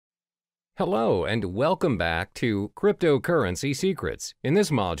Hello and welcome back to Cryptocurrency Secrets. In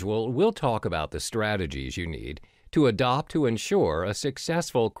this module, we'll talk about the strategies you need to adopt to ensure a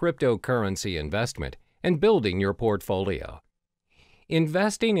successful cryptocurrency investment and building your portfolio.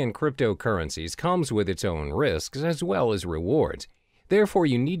 Investing in cryptocurrencies comes with its own risks as well as rewards. Therefore,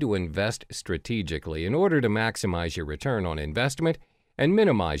 you need to invest strategically in order to maximize your return on investment and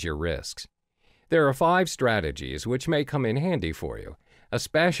minimize your risks. There are 5 strategies which may come in handy for you,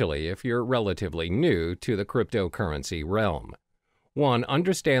 especially if you're relatively new to the cryptocurrency realm. 1.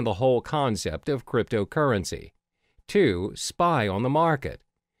 Understand the whole concept of cryptocurrency. 2. Spy on the market.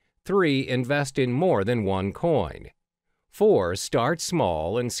 3. Invest in more than one coin. 4. Start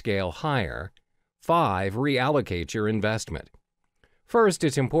small and scale higher. 5. Reallocate your investment. First,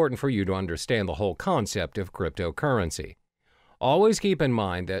 it's important for you to understand the whole concept of cryptocurrency. Always keep in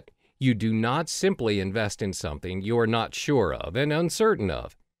mind that you do not simply invest in something you are not sure of and uncertain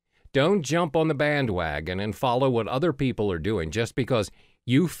of. Don't jump on the bandwagon and follow what other people are doing just because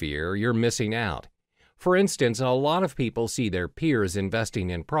you fear you're missing out. For instance, a lot of people see their peers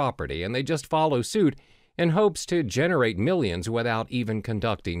investing in property and they just follow suit in hopes to generate millions without even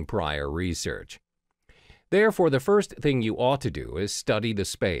conducting prior research. Therefore, the first thing you ought to do is study the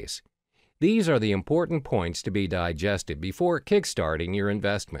space. These are the important points to be digested before kickstarting your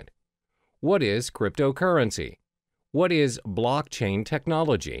investment. What is cryptocurrency? What is blockchain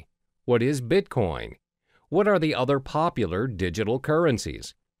technology? What is Bitcoin? What are the other popular digital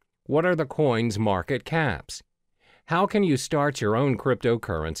currencies? What are the coins' market caps? How can you start your own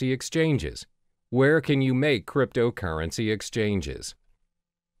cryptocurrency exchanges? Where can you make cryptocurrency exchanges?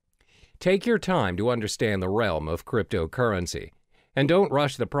 Take your time to understand the realm of cryptocurrency, and don't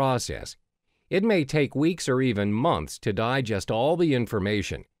rush the process. It may take weeks or even months to digest all the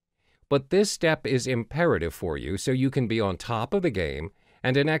information. But this step is imperative for you so you can be on top of the game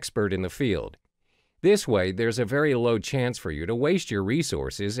and an expert in the field. This way, there's a very low chance for you to waste your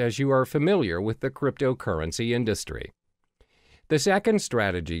resources as you are familiar with the cryptocurrency industry. The second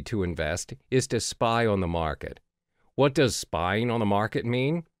strategy to invest is to spy on the market. What does spying on the market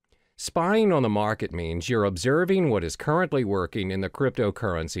mean? Spying on the market means you're observing what is currently working in the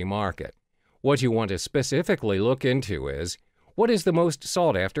cryptocurrency market. What you want to specifically look into is: what is the most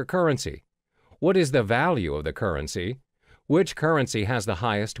sought-after currency? What is the value of the currency? Which currency has the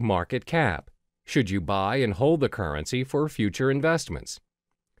highest market cap? Should you buy and hold the currency for future investments?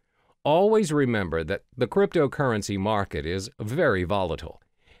 Always remember that the cryptocurrency market is very volatile,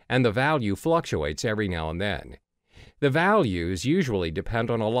 and the value fluctuates every now and then. The values usually depend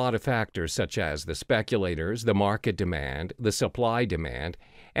on a lot of factors such as the speculators, the market demand, the supply demand,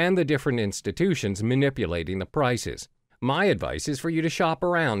 and the different institutions manipulating the prices. My advice is for you to shop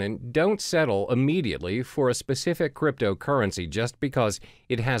around and don't settle immediately for a specific cryptocurrency just because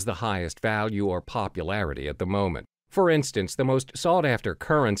it has the highest value or popularity at the moment. For instance, the most sought-after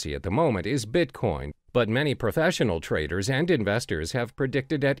currency at the moment is Bitcoin, but many professional traders and investors have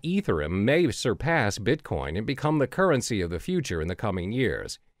predicted that Ethereum may surpass Bitcoin and become the currency of the future in the coming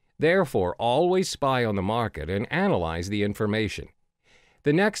years. Therefore, always spy on the market and analyze the information.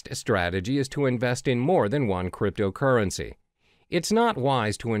 The next strategy is to invest in more than one cryptocurrency. It's not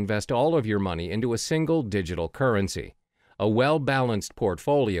wise to invest all of your money into a single digital currency. A well-balanced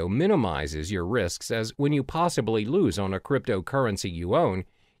portfolio minimizes your risks, as when you possibly lose on a cryptocurrency you own,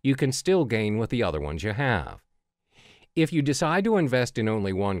 you can still gain with the other ones you have. If you decide to invest in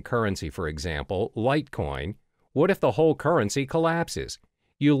only one currency, for example, Litecoin, what if the whole currency collapses?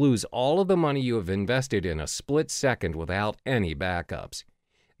 You'll lose all of the money you have invested in a split second without any backups.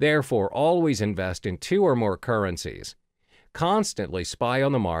 Therefore, always invest in 2 or more currencies. Constantly spy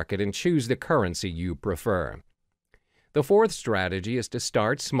on the market and choose the currency you prefer. The fourth strategy is to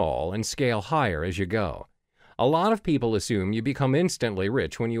start small and scale higher as you go. A lot of people assume you become instantly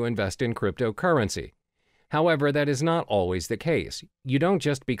rich when you invest in cryptocurrency. However, that is not always the case. You don't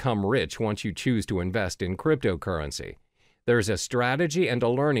just become rich once you choose to invest in cryptocurrency. There's a strategy and a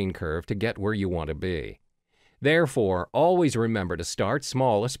learning curve to get where you want to be. Therefore, always remember to start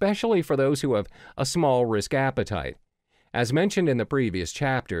small, especially for those who have a small risk appetite. As mentioned in the previous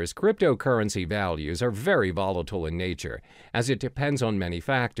chapters, cryptocurrency values are very volatile in nature, as it depends on many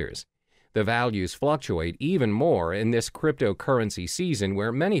factors. The values fluctuate even more in this cryptocurrency season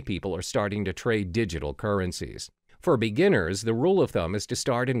where many people are starting to trade digital currencies. For beginners, the rule of thumb is to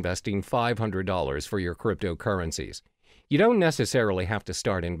start investing $500 for your cryptocurrencies. You don't necessarily have to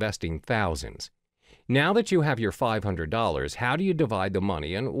start investing thousands. Now that you have your $500, how do you divide the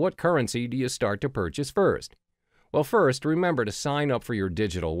money and what currency do you start to purchase first? Well, first, remember to sign up for your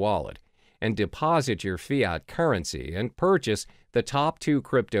digital wallet and deposit your fiat currency and purchase the top two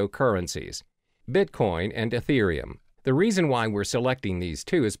cryptocurrencies, Bitcoin and Ethereum. The reason why we're selecting these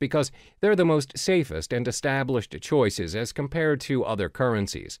two is because they're the most safest and established choices as compared to other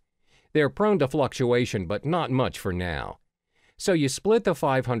currencies. They're prone to fluctuation, but not much for now. So you split the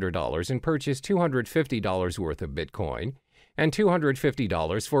 $500 and purchase $250 worth of Bitcoin and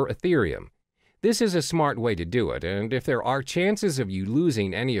 $250 for Ethereum. This is a smart way to do it, and if there are chances of you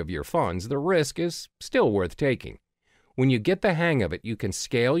losing any of your funds, the risk is still worth taking. When you get the hang of it, you can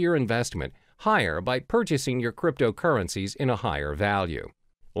scale your investment higher by purchasing your cryptocurrencies in a higher value.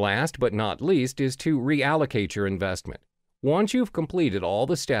 Last but not least is to reallocate your investment. Once you've completed all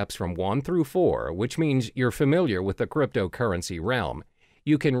the steps from 1 through 4, which means you're familiar with the cryptocurrency realm,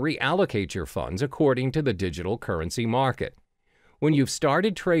 you can reallocate your funds according to the digital currency market. When you've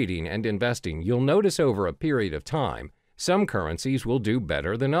started trading and investing, you'll notice over a period of time, some currencies will do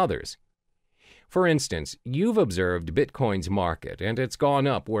better than others. For instance, you've observed Bitcoin's market and it's gone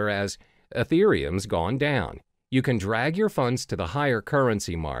up, whereas Ethereum's gone down. You can drag your funds to the higher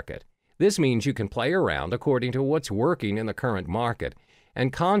currency market. This means you can play around according to what's working in the current market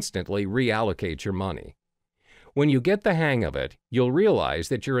and constantly reallocate your money. When you get the hang of it, you'll realize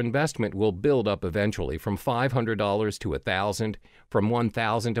that your investment will build up eventually from $500 to $1,000, from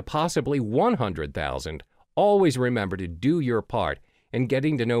 $1,000 to possibly $100,000. Always remember to do your part in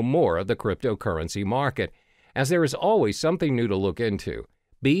getting to know more of the cryptocurrency market, as there is always something new to look into.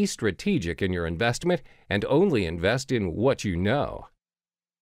 Be strategic in your investment and only invest in what you know.